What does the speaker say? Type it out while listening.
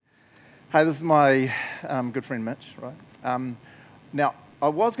Hey, this is my good friend Mitch, right? Now, I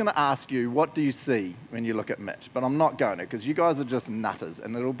was going to ask you, what do you see when you look at Mitch? But I'm not going to, because you guys are just nutters,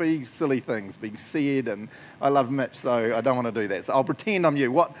 and it'll be silly things being said, and I love Mitch, so I don't want to do that. So I'll pretend I'm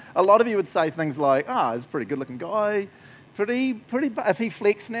you. What a lot of you would say things like, he's a pretty good-looking guy, pretty. If he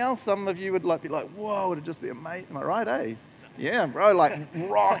flexed now, some of you would be like, whoa, it'd just be amazing. Am I right, eh? Yeah, bro, like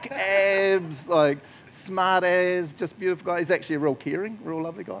rock abs, like smart as, just beautiful guy. He's actually a real caring, real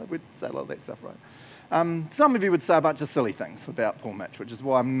lovely guy. We'd say a lot of that stuff, right? Some of you would say a bunch of silly things about Paul Mitch, which is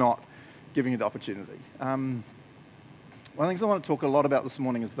why I'm not giving you the opportunity. One of the things I want to talk a lot about this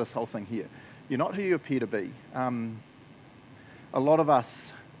morning is this whole thing here. You're not who you appear to be. A lot of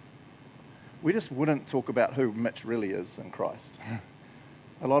us, we just wouldn't talk about who Mitch really is in Christ.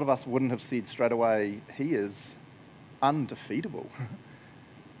 A lot of us wouldn't have said straight away, he is undefeatable.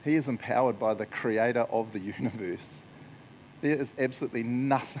 He is empowered by the creator of the universe. There is absolutely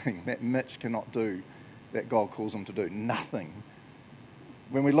nothing that Mitch cannot do that God calls him to do. Nothing.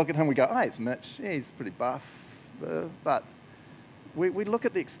 When we look at him, we go, it's Mitch. Yeah, he's pretty buff. But we look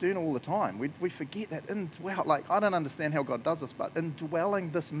at the external all the time. We forget that I don't understand how God does this, but indwelling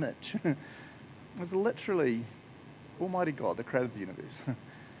this Mitch is literally Almighty God, the creator of the universe.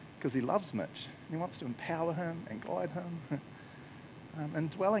 Because he loves Mitch. He wants to empower him and guide him.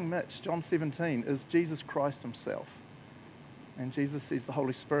 Indwelling Mitch, John 17, is Jesus Christ himself. And Jesus sees the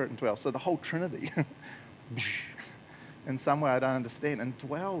Holy Spirit indwell. So the whole Trinity, in some way I don't understand,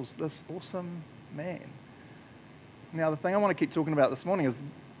 indwells this awesome man. Now, the thing I want to keep talking about this morning is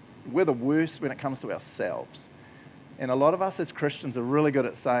we're the worst when it comes to ourselves. And a lot of us as Christians are really good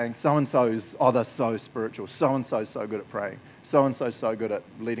at saying, so-and-so's, they're so spiritual, so-and-so's so good at praying, so-and-so's so good at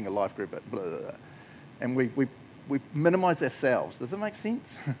leading a life group, blah, blah, blah. And we minimize ourselves. Does that make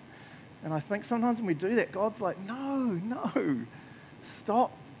sense? And I think sometimes when we do that, God's like, no,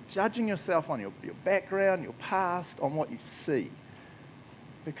 stop judging yourself on your background, your past, on what you see.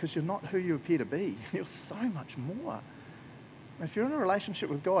 Because you're not who you appear to be. You're so much more. If you're in a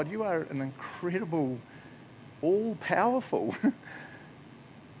relationship with God, you are an incredible, all-powerful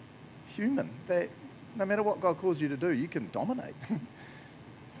human that no matter what God calls you to do, you can dominate.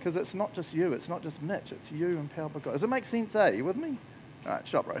 Because it's not just you, it's not just Mitch, it's you empowered by God. Does it make sense, eh? You with me? All right,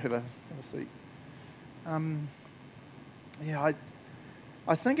 shop, right, have a seat.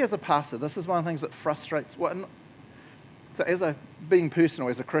 I think as a pastor, this is one of the things that frustrates, so being personal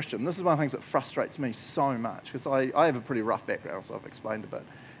as a Christian, this is one of the things that frustrates me so much, because I have a pretty rough background, so I've explained a bit,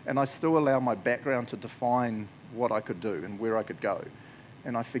 and I still allow my background to define what I could do and where I could go.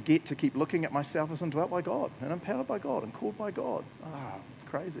 And I forget to keep looking at myself as indwelt by God, and empowered by God, and called by God.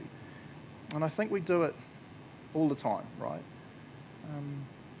 Crazy. And I think we do it all the time, right?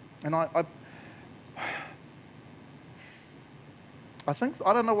 And I think,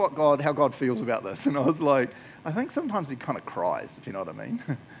 I don't know how God feels about this. And I was like, I think sometimes he kind of cries, if you know what I mean,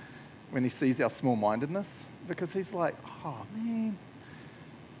 when he sees our small-mindedness, because he's like, man,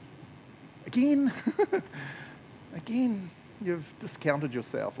 again, you've discounted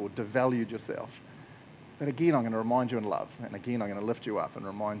yourself or devalued yourself. But again, I'm going to remind you in love, and again, I'm going to lift you up and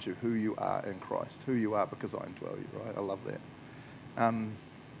remind you who you are in Christ, who you are because I indwell you, right? I love that.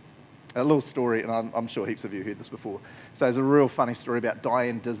 A little story, and I'm sure heaps of you heard this before. So there's a real funny story about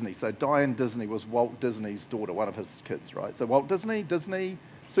Diane Disney. So Diane Disney was Walt Disney's daughter, one of his kids, right? So Walt Disney,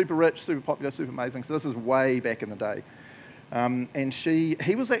 super rich, super popular, super amazing. So this is way back in the day. And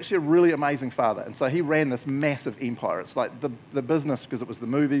he was actually a really amazing father. And so he ran this massive empire. It's like the business, because it was the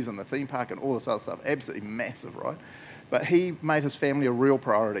movies and the theme park and all this other stuff, absolutely massive, right? But he made his family a real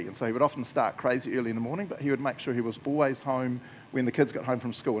priority. And so he would often start crazy early in the morning, but he would make sure he was always home when the kids got home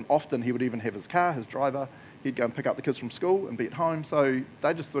from school. And often he would even have his car, his driver. He'd go and pick up the kids from school and be at home. So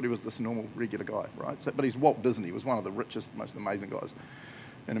they just thought he was this normal, regular guy, right? But he's Walt Disney. He was one of the richest, most amazing guys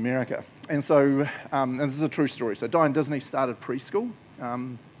in America. And so, and this is a true story. So Diane Disney started preschool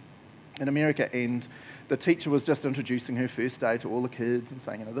in America, and the teacher was just introducing her first day to all the kids and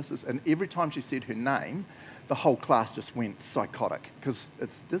saying, and every time she said her name, the whole class just went psychotic, because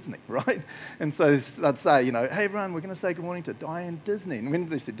it's Disney, right? And so they'd say, hey everyone, we're going to say good morning to Diane Disney. And when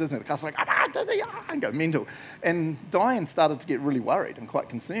they said Disney, the class was like, Disney, and go mental. And Diane started to get really worried and quite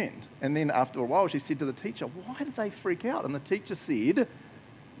concerned. And then after a while, she said to the teacher, why did they freak out? And the teacher said,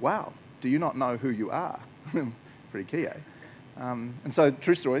 wow, do you not know who you are? Pretty key, eh? And so,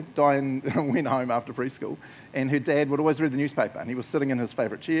 true story, Diane went home after preschool, and her dad would always read the newspaper, and he was sitting in his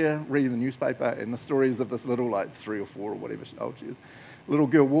favourite chair reading the newspaper, and the stories of this little, 3 or 4 or whatever old she is, little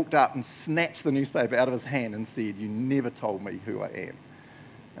girl walked up and snatched the newspaper out of his hand and said, you never told me who I am.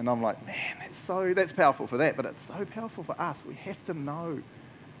 And I'm like, man, that's powerful for that, but it's so powerful for us. We have to know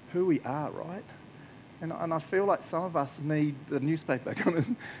who we are, right? And I feel like some of us need the newspaper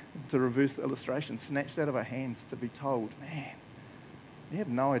to reverse the illustration, snatched out of our hands to be told, man, you have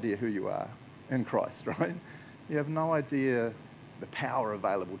no idea who you are in Christ, right? You have no idea the power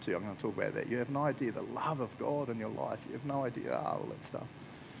available to you. I'm going to talk about that. You have no idea the love of God in your life. You have no idea all that stuff.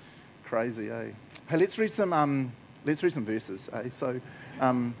 Crazy, eh? Hey, let's read some verses, eh? So,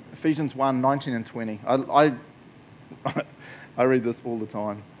 Ephesians 1, 19 and 20. I read this all the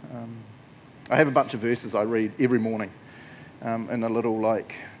time. I have a bunch of verses I read every morning in a little,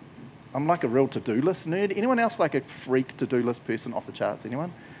 I'm like a real to-do list nerd. Anyone else like a freak to-do list person off the charts?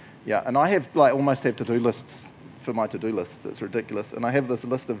 Anyone? Yeah, and I have almost have to-do lists for my to-do lists. It's ridiculous. And I have this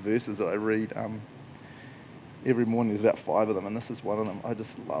list of verses that I read every morning. There's about 5 of them, and this is one of them. I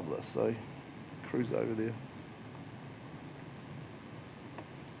just love this. So cruise over there.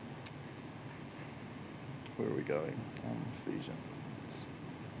 Where are we going? Ephesians.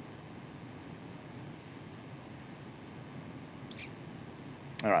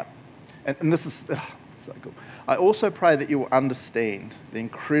 All right. And this is so cool. I also pray that you will understand the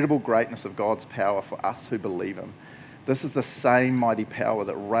incredible greatness of God's power for us who believe him. This is the same mighty power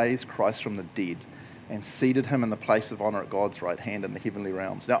that raised Christ from the dead and seated him in the place of honor at God's right hand in the heavenly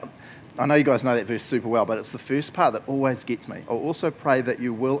realms. Now, I know you guys know that verse super well, but it's the first part that always gets me. I also pray that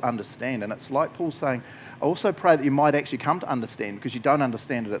you will understand. And it's like Paul saying, I also pray that you might actually come to understand, because you don't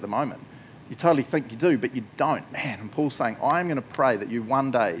understand it at the moment. You totally think you do, but you don't. Man, and Paul's saying, I'm going to pray that you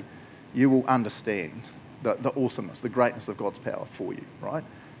one day, you will understand the awesomeness, the greatness of God's power for you, right?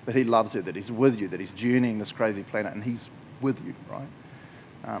 That he loves you, that he's with you, that he's journeying this crazy planet, and he's with you,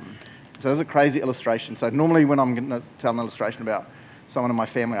 right? So there's a crazy illustration. So normally when I'm going to tell an illustration about someone in my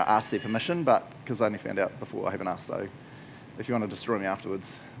family, I ask their permission, but because I only found out before, I haven't asked. So if you want to destroy me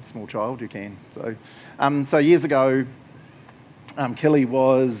afterwards, small child, you can. So years ago, Killy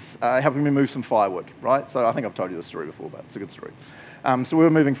was helping me move some firewood, right? So I think I've told you this story before, but it's a good story. So we were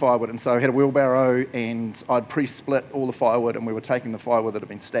moving firewood, and so I had a wheelbarrow, and I'd pre-split all the firewood, and we were taking the firewood that had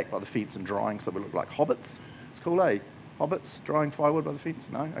been stacked by the fence and drying, so we looked like hobbits. It's cool, eh? Hobbits drying firewood by the fence?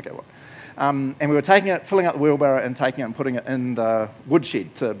 No? Okay, what? And we were taking it, filling up the wheelbarrow and taking it and putting it in the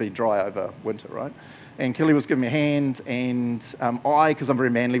woodshed to be dry over winter, right? And Killy was giving me a hand, and because I'm very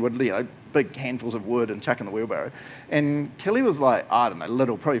manly, would, big handfuls of wood and chuck in the wheelbarrow. And Killy was like, I don't know,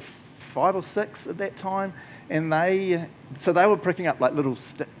 little, probably 5 or 6 at that time. And they were pricking up like little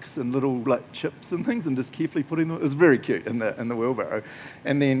sticks and little like chips and things and just carefully putting them. It was very cute in the wheelbarrow.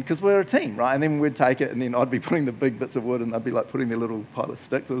 And then, because we're a team, right? And then we'd take it, and then I'd be putting the big bits of wood, and they'd be like putting their little pile of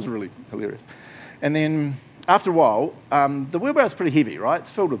sticks. It was really hilarious. And then after a while, the wheelbarrow's pretty heavy, right? It's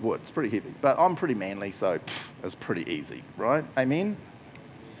filled with wood. It's pretty heavy. But I'm pretty manly, so it was pretty easy, right? Amen?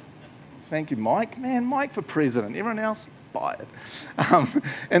 Thank you, Mike. Man, Mike for president. Everyone else? Fired.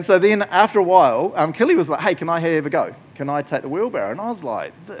 And so then after a while, Killy was like, hey, can I have a go? Can I take the wheelbarrow? And I was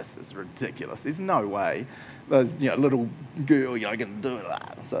like, this is ridiculous. There's no way those little girl, going to do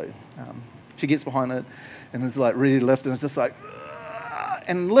that. So she gets behind it and is like really lifted, and it's just like,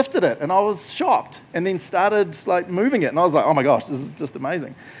 and lifted it, and I was shocked, and then started like moving it, and I was like, oh my gosh, this is just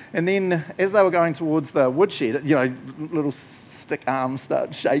amazing. And then as they were going towards the woodshed, little stick arms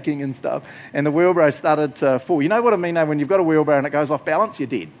started shaking and stuff, and the wheelbarrow started to fall. You know what I mean? When you've got a wheelbarrow and it goes off balance, you're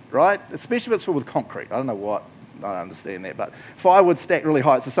dead, right? Especially if it's filled with concrete. I don't know what, I don't understand that, but firewood stacked really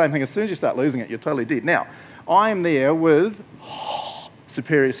high, it's the same thing. As soon as you start losing it, you're totally dead. Now, I'm there with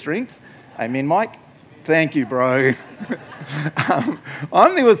superior strength. Amen, Mike? Thank you, bro.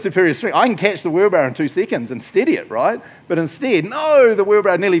 I'm there with superior strength. I can catch the wheelbarrow in 2 seconds and steady it, right? But instead, no, the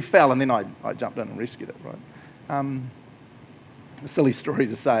wheelbarrow nearly fell, and then I jumped in and rescued it, right? A silly story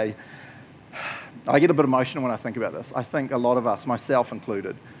to say. I get a bit emotional when I think about this. I think a lot of us, myself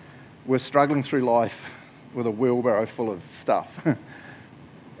included, we're struggling through life with a wheelbarrow full of stuff.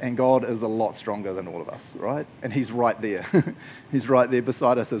 And God is a lot stronger than all of us, right? And he's right there. He's right there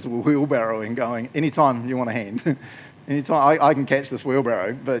beside us as we're wheelbarrowing, going, anytime you want a hand, anytime I can catch this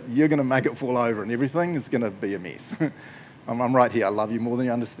wheelbarrow, but you're going to make it fall over and everything is going to be a mess. I'm right here. I love you more than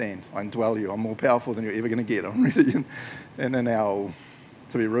you understand. I indwell you. I'm more powerful than you're ever going to get. I'm really and in our,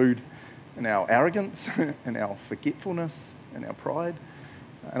 to be rude, in our arrogance, in our forgetfulness, in our pride.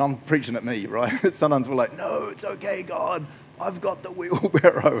 And I'm preaching at me, right? Sometimes we're like, no, it's okay, God. I've got the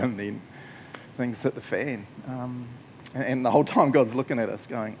wheelbarrow, and then things hit the fan. And the whole time God's looking at us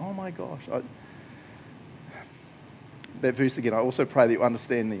going, oh my gosh. That verse again, I also pray that you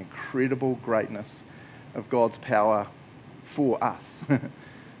understand the incredible greatness of God's power for us.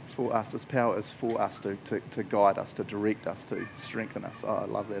 For us. His power is for us to guide us, to direct us, to strengthen us. Oh, I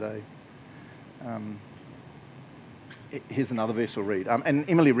love that, eh? here's another verse we'll read. And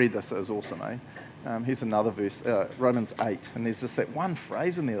Emily read this, it was awesome, eh? Here's another verse, Romans 8. And there's just that one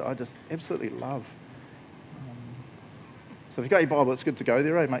phrase in there that I just absolutely love. So if you've got your Bible, it's good to go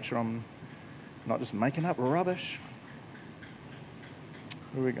there, eh? Make sure I'm not just making up rubbish.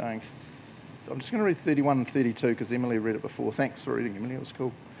 Where are we going? I'm just going to read 31 and 32 because Emily read it before. Thanks for reading, Emily. It was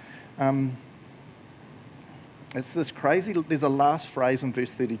cool. It's this crazy, there's a last phrase in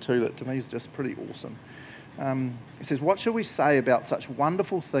verse 32 that to me is just pretty awesome. It says, "What shall we say about such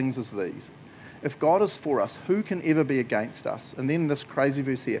wonderful things as these? If God is for us, who can ever be against us?" And then this crazy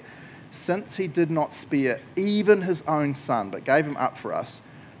verse here, "Since he did not spare even his own son, but gave him up for us,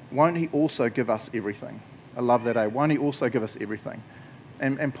 won't he also give us everything?" I love that, eh? Won't he also give us everything?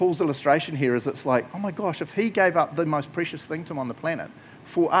 And Paul's illustration here is it's like, oh my gosh, if he gave up the most precious thing to him on the planet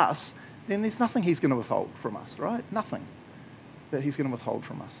for us, then there's nothing he's going to withhold from us, right? Nothing that he's going to withhold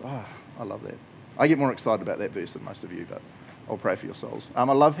from us. Ah, I love that. I get more excited about that verse than most of you, but I'll pray for your souls. I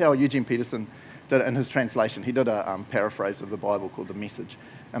love how Eugene Peterson did it in his translation. He did a paraphrase of the Bible called The Message,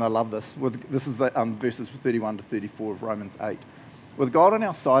 and I love this. This is the verses 31 to 34 of Romans 8. "With God on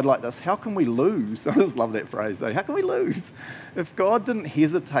our side like this, how can we lose?" I just love that phrase, though. How can we lose? If God didn't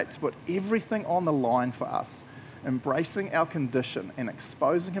hesitate to put everything on the line for us, embracing our condition and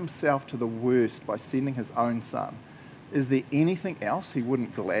exposing himself to the worst by sending his own son, is there anything else he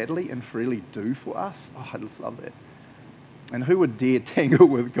wouldn't gladly and freely do for us? Oh, I just love that. And who would dare tangle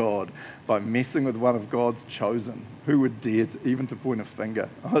with God by messing with one of God's chosen? Who would dare even to point a finger?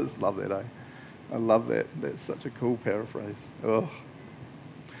 I just love that, eh? I love that. That's such a cool paraphrase. Oh.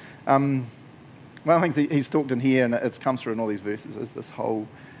 One of the things he's talked in here, and it comes through in all these verses, is this whole,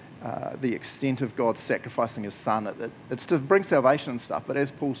 the extent of God sacrificing his son. It's to bring salvation and stuff, but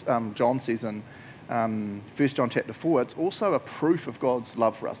as John says in 1 John chapter 4, it's also a proof of God's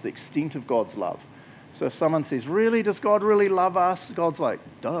love for us, the extent of God's love. So if someone says, "Really, does God really love us?" God's like,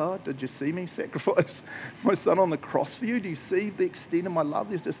 "Duh, did you see me sacrifice my son on the cross for you? Do you see the extent of my love?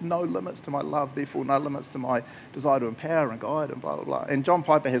 There's just no limits to my love, therefore no limits to my desire to empower and guide and blah, blah, blah." And John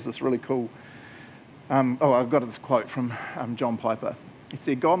Piper has this really cool, I've got this quote from John Piper. He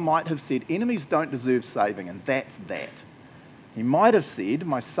said, "God might have said, enemies don't deserve saving, and that's that. He might have said,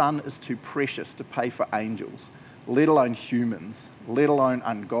 my son is too precious to pay for angels, let alone humans, let alone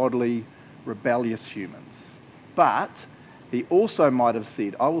ungodly, rebellious humans. But he also might have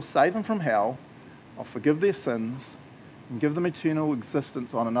said, I will save them from hell, I'll forgive their sins, and give them eternal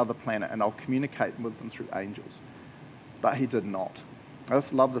existence on another planet, and I'll communicate with them through angels. But he did not." I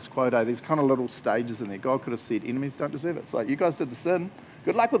just love this quote, eh? There's kind of little stages in there. God could have said, enemies don't deserve it. It's like, you guys did the sin.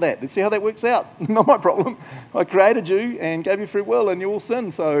 Good luck with that. Let's see how that works out. Not my problem. I created you and gave you free will, and you all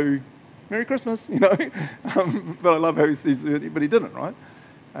sinned, so Merry Christmas, you know. But I love how he says, but he didn't, right?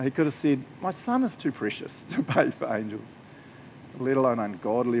 He could have said, my son is too precious to pay for angels, let alone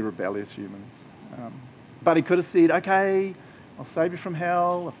ungodly, rebellious humans. But he could have said, okay, I'll save you from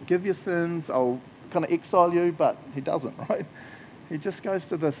hell, I'll forgive your sins, I'll kind of exile you, but he doesn't, right? He just goes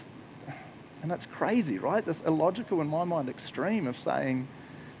to this, and it's crazy, right? This illogical, in my mind, extreme of saying,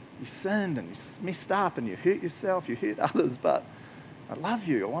 you sinned and you messed up and you hurt yourself, you hurt others, but I love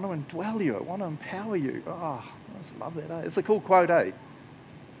you, I want to indwell you, I want to empower you. Oh, I just love that, eh? It's a cool quote, eh?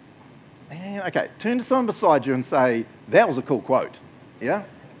 And, okay, turn to someone beside you and say, that was a cool quote, yeah?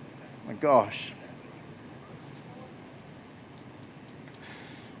 My gosh.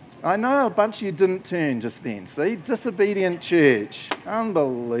 I know a bunch of you didn't turn just then. See? Disobedient church.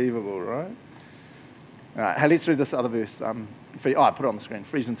 Unbelievable, right? All right, hey, let's read this other verse. I put it on the screen.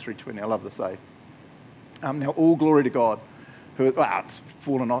 Ephesians 3:20. I love this, eh? Now, all glory to God. It's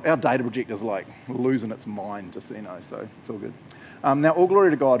fallen off. Our data projector's like losing its mind, just so you know, so it's all good. Now, all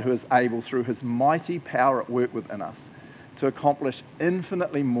glory to God, who is able, through his mighty power at work within us, to accomplish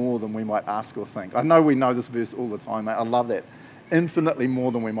infinitely more than we might ask or think. I know we know this verse all the time, mate. I love that. Infinitely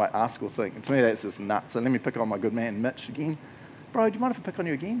more than we might ask or think. And to me, that's just nuts. So let me pick on my good man, Mitch, again. Bro, do you mind if I pick on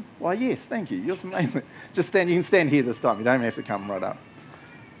you again? Why, yes, thank you. You're amazing. You can stand here this time. You don't even have to come right up.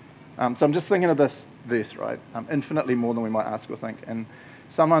 So I'm just thinking of this verse, right? Infinitely more than we might ask or think. And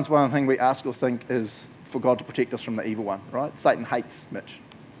sometimes one thing we ask or think is for God to protect us from the evil one, right? Satan hates Mitch.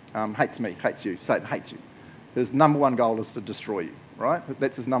 Hates me, hates you. Satan hates you. His number one goal is to destroy you, right?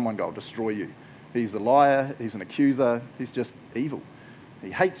 That's his number one goal, destroy you. He's a liar, he's an accuser, he's just evil. He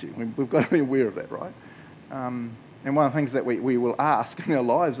hates you. We've got to be aware of that, right? And one of the things that we will ask in our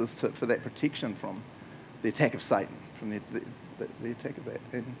lives is for that protection from the attack of Satan, from the attack of that.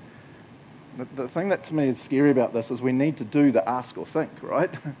 And the thing that to me is scary about this is we need to do the ask or think,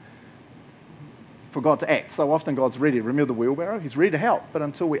 right? For God to act. So often God's ready to remove the wheelbarrow, he's ready to help, but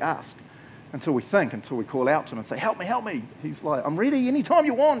until we ask. until we think, until we call out to him and say, help me, help me. He's like, I'm ready anytime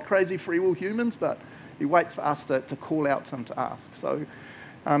you want, crazy free will humans, but he waits for us to call out to him to ask. So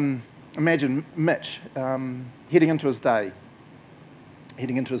imagine Mitch heading into his day,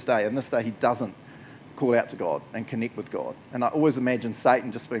 and this day he doesn't call out to God and connect with God. And I always imagine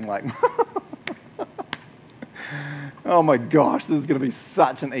Satan just being like, oh my gosh, this is going to be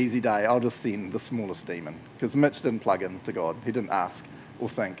such an easy day. I'll just send the smallest demon. Because Mitch didn't plug in to God. He didn't ask or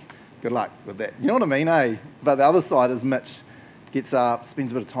think. Good luck with that. You know what I mean, eh? But the other side is Mitch gets up,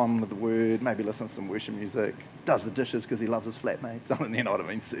 spends a bit of time with the Word, maybe listens to some worship music, does the dishes because he loves his flatmate, something, you know what I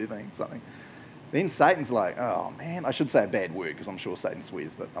mean, serving, something. Then Satan's like, oh man, I should say a bad word because I'm sure Satan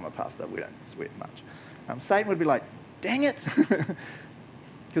swears, but I'm a pastor, we don't swear much. Satan would be like, dang it,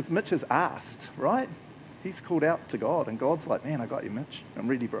 because Mitch has asked, right? He's called out to God, and God's like, man, I got you, Mitch. I'm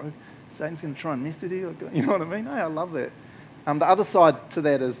ready, bro. Satan's going to try and mess with you. You know what I mean? Hey, I love that. The other side to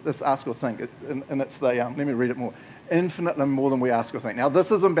that is this ask or think, and it's the, let me read it more, infinitely more than we ask or think. Now,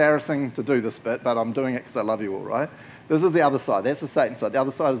 this is embarrassing to do this bit, but I'm doing it because I love you all, right? This is the other side. That's the Satan side. The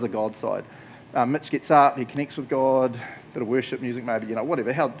other side is the God side. Mitch gets up, he connects with God, a bit of worship music maybe, you know,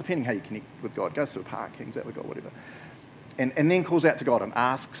 whatever, depending how you connect with God, goes to a park, hangs out with God, whatever, and then calls out to God and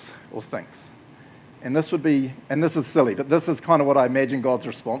asks or thinks. And this would be, and this is silly, but this is kind of what I imagine God's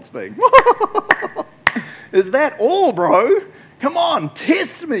response being. Is that all, bro? Come on,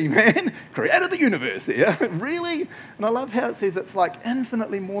 test me, man. Created the universe here. Really? And I love how it says it's like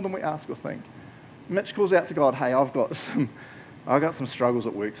infinitely more than we ask or think. Mitch calls out to God, hey, I've got some struggles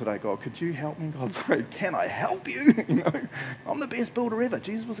at work today, God. Could you help me? God's like, can I help you? You know, I'm the best builder ever.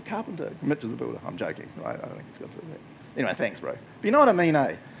 Jesus was a carpenter. Mitch is a builder. I'm joking. Right? I don't think he's got to do that. Anyway, thanks, bro. But you know what I mean,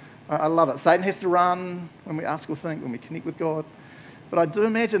 eh? I love it. Satan has to run when we ask or think, when we connect with God. But I do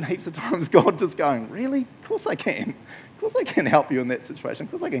imagine heaps of times God just going, really? Of course I can. Of course I can help you in that situation.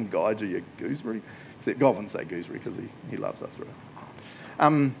 Of course I can guide you, you gooseberry. Except God wouldn't say gooseberry because he loves us,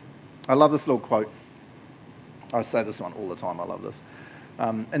 right? I love this little quote. I say this one all the time. I love this.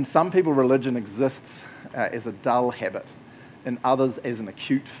 In some people, religion exists as a dull habit. In others, as an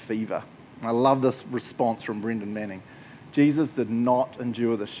acute fever. I love this response from Brendan Manning. Jesus did not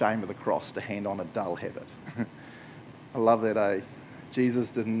endure the shame of the cross to hand on a dull habit. I love that, eh?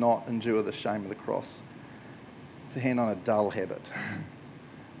 Jesus did not endure the shame of the cross to hand on a dull habit.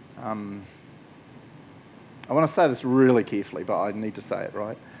 I want to say this really carefully, but I need to say it,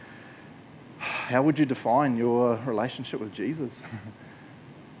 right? How would you define your relationship with Jesus?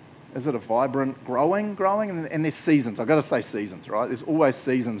 Is it a vibrant, growing? And there's seasons. I've got to say seasons, right? There's always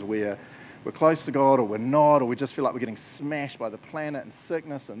seasons where we're close to God or we're not, or we just feel like we're getting smashed by the planet and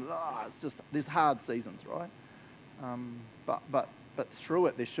sickness, and it's just, there's hard seasons, right? But through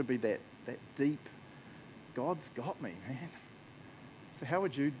it, there should be that deep, God's got me, man. So how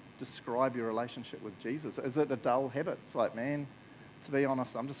would you describe your relationship with Jesus? Is it a dull habit? It's like, man, to be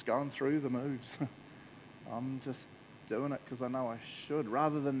honest, I'm just going through the moves. I'm just doing it because I know I should,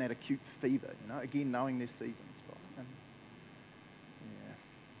 rather than that acute fever, you know, again, knowing there's seasons. And,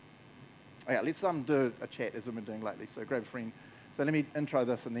 yeah, let's do a chat as we've been doing lately. So grab a friend. So let me intro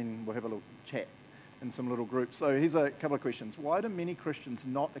this and then we'll have a little chat in some little groups. So here's a couple of questions. Why do many Christians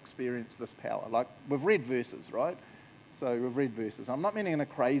not experience this power? Like, we've read verses, right? So we've read verses. I'm not meaning in a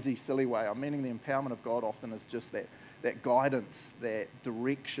crazy, silly way. I'm meaning the empowerment of God often is just that guidance, that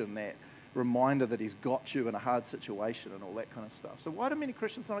direction, that reminder that he's got you in a hard situation and all that kind of stuff. So why do many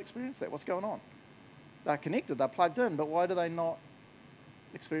Christians not experience that? What's going on? They're connected, they're plugged in, but why do they not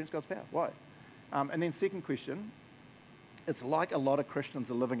experience God's power? Why? And then second question, it's like a lot of Christians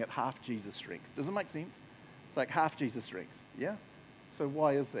are living at half Jesus strength. Does it make sense? It's like half Jesus strength, yeah? So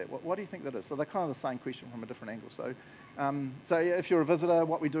why is that? What do you think that is? So they're kind of the same question from a different angle. So if you're a visitor,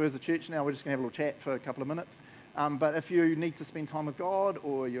 what we do as a church now, we're just going to have a little chat for a couple of minutes. But if you need to spend time with God,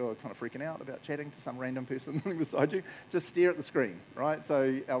 or you're kind of freaking out about chatting to some random person sitting beside you, just stare at the screen, right?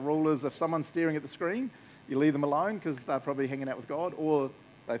 So our rule is if someone's staring at the screen, you leave them alone because they're probably hanging out with God, or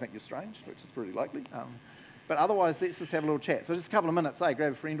they think you're strange, which is pretty likely. But otherwise, let's just have a little chat. So just a couple of minutes, grab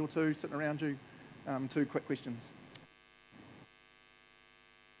a friend or two sitting around you. 2 quick questions.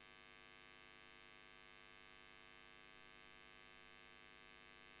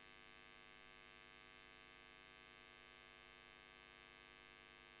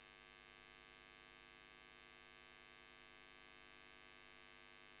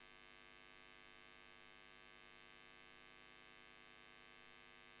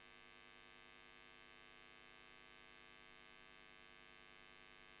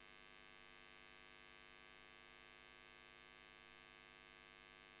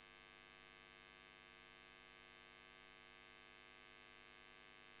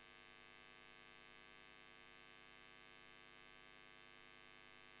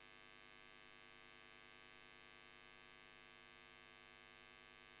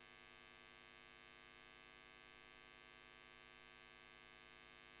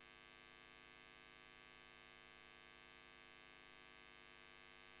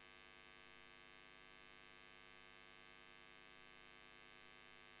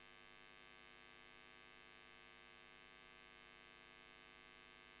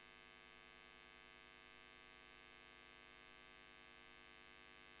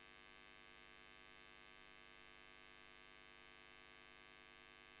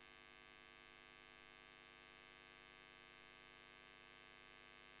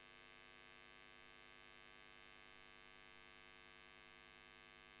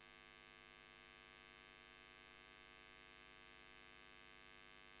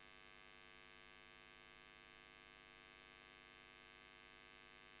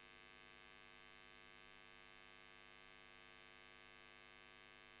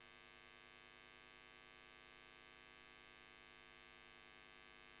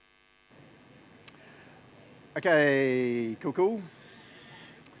 Okay, cool.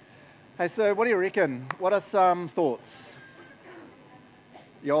 Hey, so what do you reckon? What are some thoughts?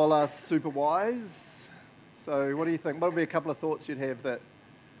 Y'all are super wise. So what do you think? What would be a couple of thoughts you'd have that,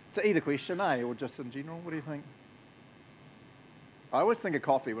 to either question, or just in general? What do you think? I always think of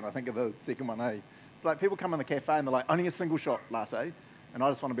coffee when I think of the second one, It's like people come in the cafe and they're like, only a single shot latte. And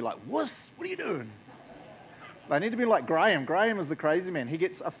I just want to be like, wuss, what are you doing? They need to be like Graham. Graham is the crazy man. He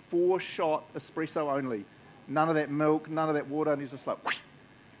gets a 4-shot espresso only. None of that milk, none of that water, and he's just like, whoosh.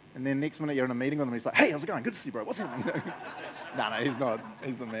 And then next minute you're in a meeting with him and he's like, hey, how's it going? Good to see you, bro. What's happening? No, he's not.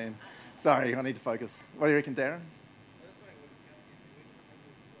 He's the man. Sorry, I need to focus. What do you reckon, Darren?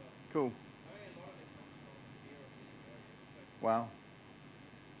 Cool. Wow.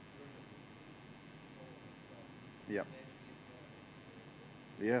 Yep.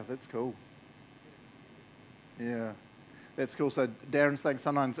 Yeah, that's cool. Yeah, that's cool. So Darren's saying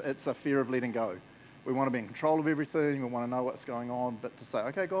sometimes it's a fear of letting go. We want to be in control of everything. We want to know what's going on. But to say,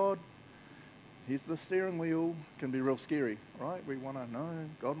 okay, God, here's the steering wheel, can be real scary, right? We want to know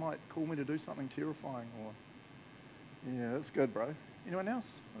God might call me to do something terrifying. Yeah, that's good, bro. Anyone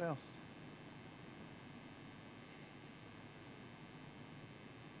else? What else?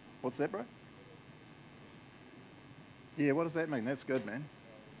 What's that, bro? Yeah, what does that mean? That's good, man.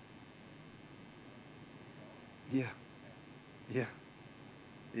 Yeah. Yeah.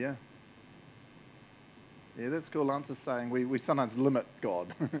 Yeah. Yeah, that's cool. Lance's saying we sometimes limit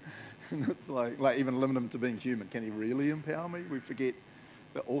God. It's like even limit him to being human. Can he really empower me? We forget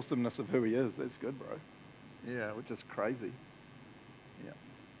the awesomeness of who he is. That's good, bro. Yeah, which is crazy. Yeah.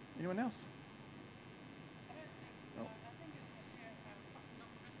 Anyone else? Oh.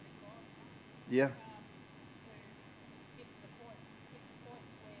 Yeah.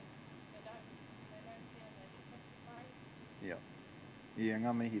 Yeah. Yeah,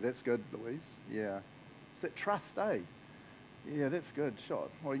 ngā mihi. That's good, Louise. Yeah. Is that trust, Yeah, that's good.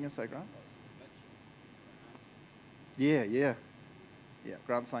 Shot. What are you going to say, Grant? Yeah. Yeah,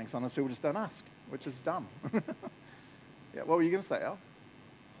 Grant's saying sometimes people just don't ask, which is dumb. Yeah, what were you going to say, Al?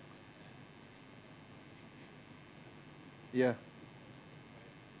 Yeah.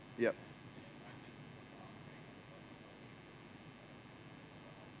 Yep.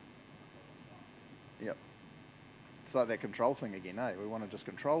 Yep. It's like that control thing again, We want to just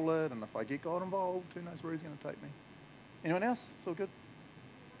control it, and if I get God involved, who knows where he's going to take me? Anyone else? It's all good?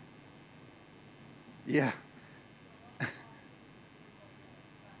 Yeah.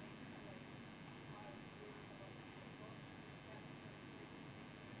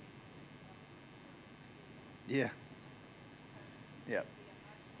 Yeah. Yep.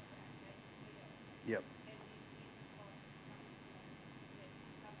 Yep.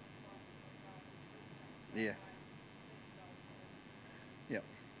 Yeah. Yep.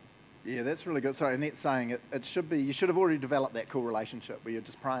 Yeah, that's really good. Sorry, Annette's saying it should be, you should have already developed that cool relationship where you're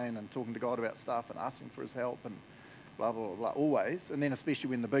just praying and talking to God about stuff and asking for his help and blah, blah, blah, blah, always. And then especially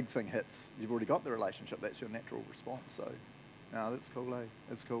when the big thing hits, you've already got the relationship. That's your natural response. So, no, that's cool,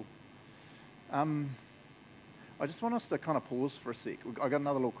 That's cool. I just want us to kind of pause for a sec. I got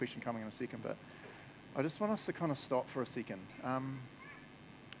another little question coming in a second, but I just want us to kind of stop for a second. I'm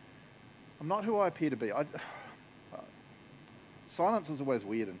not who I appear to be. Silence is always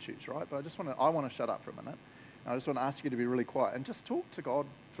weird in church, right? But I want to shut up for a minute. And I just want to ask you to be really quiet and just talk to God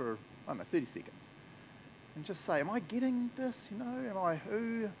for, 30 seconds. And just say, am I getting this? Am I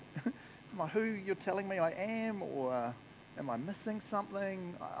who? Am I who you're telling me I am? Or am I missing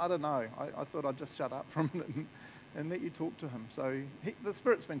something? I don't know. I thought I'd just shut up for a minute and let you talk to him. So the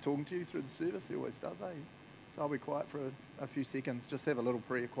Spirit's been talking to you through the service. He always does, So I'll be quiet for a few seconds. Just have a little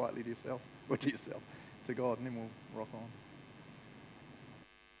prayer quietly to yourself, or to God, and then we'll rock on.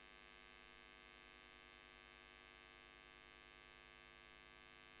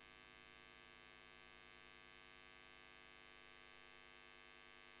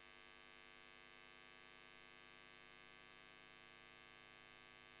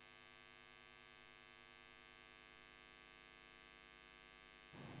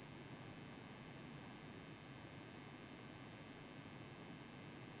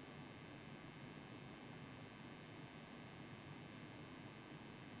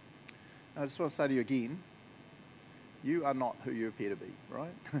 I just want to say to you again, you are not who you appear to be,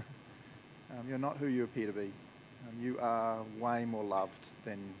 right? You're not who you appear to be. You are way more loved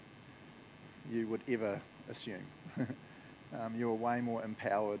than you would ever assume. You are way more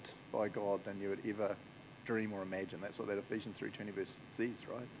empowered by God than you would ever dream or imagine. That's what that Ephesians 3:20 verse says,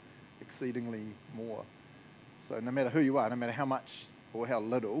 right? Exceedingly more. So no matter who you are, no matter how much or how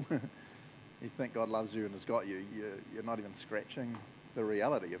little you think God loves you and has got you, you're not even scratching the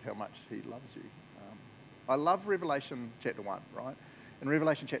reality of how much he loves you. I love Revelation chapter 1, right? In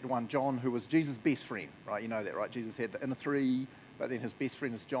Revelation chapter 1, John, who was Jesus' best friend, right? You know that, right? Jesus had the inner three, but then his best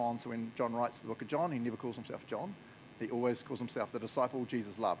friend is John. So when John writes the book of John, he never calls himself John. He always calls himself the disciple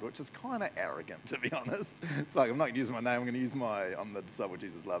Jesus loved, which is kind of arrogant, to be honest. It's like, I'm not going to use my name, I'm going to use I'm the disciple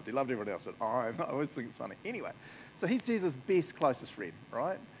Jesus loved. He loved everyone else, but I always think it's funny. Anyway, so he's Jesus' best, closest friend,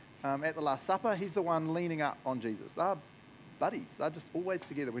 right? At the Last Supper, he's the one leaning up on Jesus. They're buddies. They're just always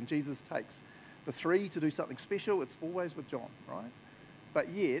together. When Jesus takes the three to do something special, it's always with John, right? But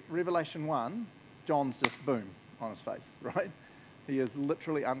yet, Revelation 1, John's just boom on his face, right? He is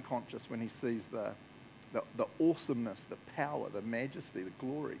literally unconscious when he sees the awesomeness, the power, the majesty, the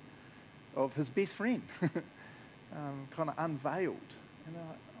glory of his best friend, kind of unveiled.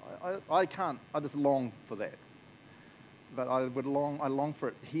 I just long for that. But I long for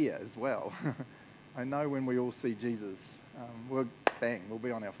it here as well. I know when we all see Jesus, we'll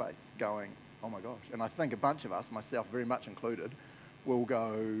be on our face going, oh my gosh. And I think a bunch of us, myself very much included, will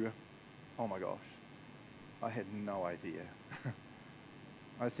go, oh my gosh, I had no idea.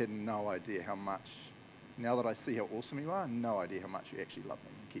 I just had no idea how much, now that I see how awesome you are, no idea how much you actually love me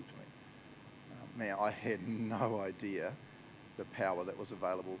and keep me. Man, I had no idea the power that was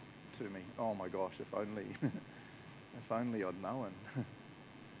available to me. Oh my gosh, if only, if only I'd known.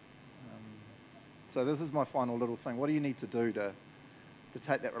 So this is my final little thing. What do you need to do to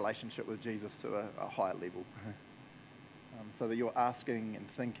take that relationship with Jesus to a higher level? So that you're asking and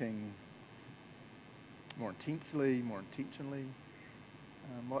thinking more intensely, more intentionally.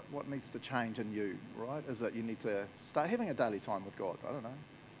 What needs to change in you, right? Is it you need to start having a daily time with God? I don't know.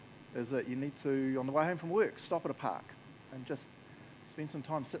 Is it you need to, on the way home from work, stop at a park and just spend some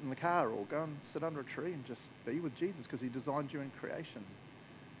time sitting in the car, or go and sit under a tree and just be with Jesus because he designed you in creation?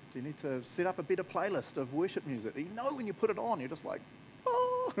 Do you need to set up a better playlist of worship music that you know when you put it on, you're just like,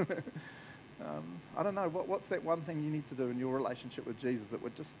 oh. I don't know, what's that one thing you need to do in your relationship with Jesus that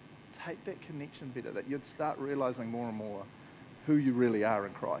would just take that connection better, that you'd start realizing more and more who you really are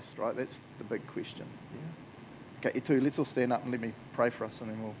in Christ, right? That's the big question. Yeah. Okay, you two, let's all stand up and let me pray for us, and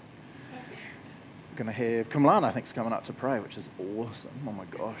then we're going to have Kamlan, I think, is coming up to pray, which is awesome. Oh my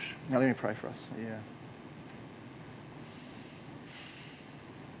gosh. Now let me pray for us. Yeah.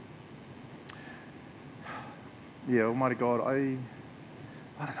 Yeah, Almighty God, I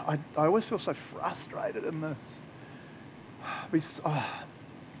don't know, I always feel so frustrated in this. I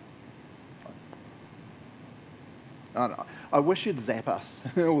don't know. I wish you'd zap us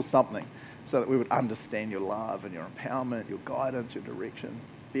or something so that we would understand your love and your empowerment, your guidance, your direction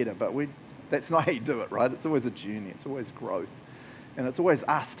better. But that's not how you do it, right? It's always a journey. It's always growth. And it's always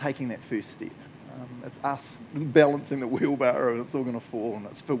us taking that first step. It's us balancing the wheelbarrow, and it's all going to fall, and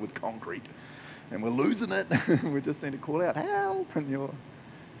it's filled with concrete. And we're losing it. We just need to call out, help, and you're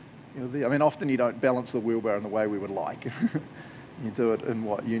there. I mean, often you don't balance the wheelbarrow in the way we would like. You do it in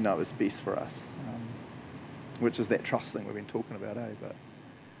what you know is best for us, which is that trust thing we've been talking about, But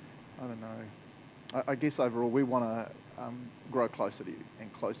I don't know. I guess overall we want to grow closer to you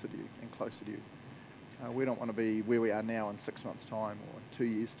and closer to you and closer to you. We don't want to be where we are now in 6 months' time or in 2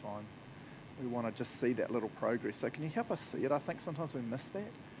 years' time. We want to just see that little progress. So can you help us see it? I think sometimes we miss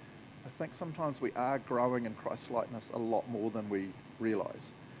that. I think sometimes we are growing in Christ-likeness a lot more than we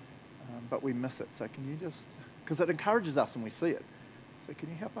realise, but we miss it. So can you just, because it encourages us when we see it, so can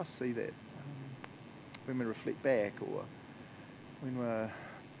you help us see that when we reflect back, or when we're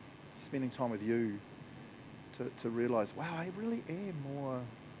spending time with you, to realise, wow, I really am more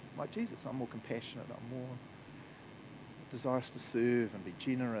like Jesus. I'm more compassionate. I'm more desirous to serve and be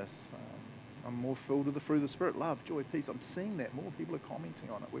generous. I'm more filled with the fruit of the Spirit, love, joy, peace. I'm seeing that. More people are commenting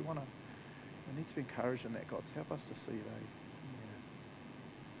on it. We need to be encouraged in that, God. So help us to see that.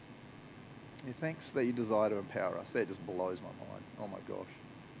 Yeah, thanks that you desire to empower us. That just blows my mind. Oh my gosh.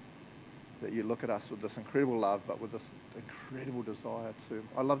 That you look at us with this incredible love, but with this incredible desire to.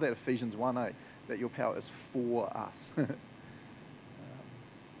 I love that Ephesians 1:8, that your power is for us. I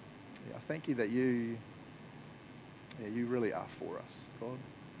thank you that you really are for us, God.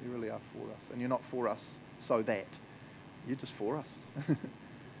 You really are for us. And you're not for us so that. You're just for us.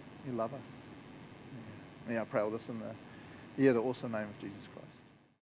 You love us. Yeah, I pray all this in the awesome name of Jesus Christ.